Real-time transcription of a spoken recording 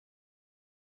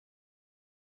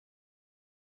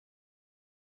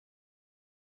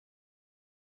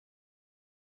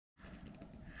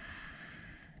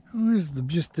There's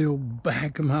just the old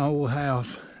back of my old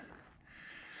house.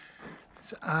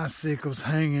 It's icicles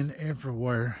hanging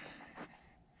everywhere.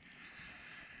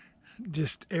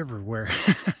 Just everywhere.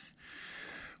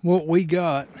 What we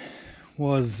got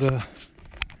was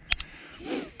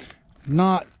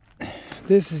not,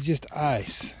 this is just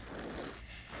ice.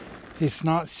 It's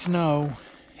not snow,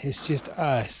 it's just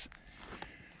ice.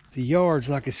 The yard's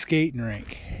like a skating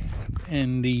rink.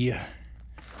 And the,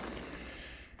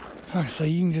 like I say,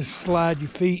 you can just slide your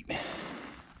feet.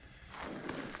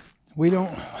 We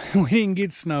didn't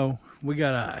get snow, we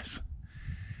got ice.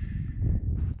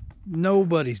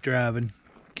 Nobody's driving,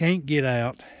 can't get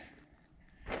out.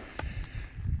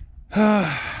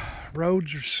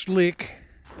 Roads are slick.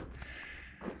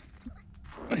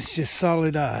 It's just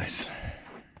solid ice.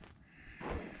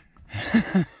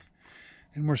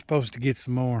 And we're supposed to get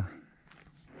some more.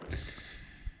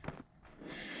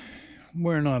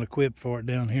 We're not equipped for it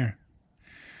down here.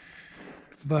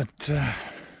 But I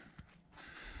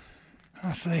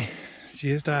say it's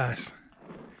just ice.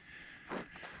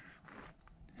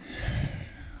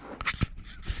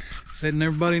 Letting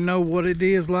everybody know what it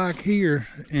is like here,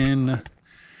 and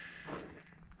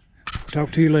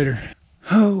talk to you later.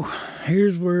 Oh,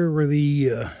 here's where we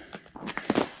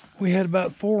had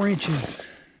about 4 inches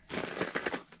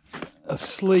of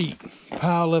sleet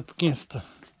piled up against the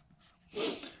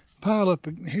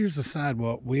here's the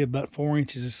sidewalk. We had about 4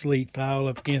 inches of sleet piled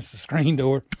up against the screen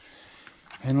door,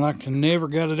 and like to never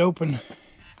got it open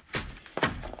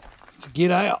to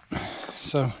get out.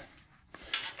 So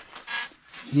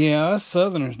yeah, us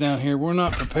Southerners down here, we're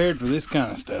not prepared for this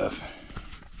kind of stuff.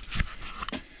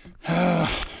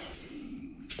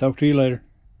 Talk to you later.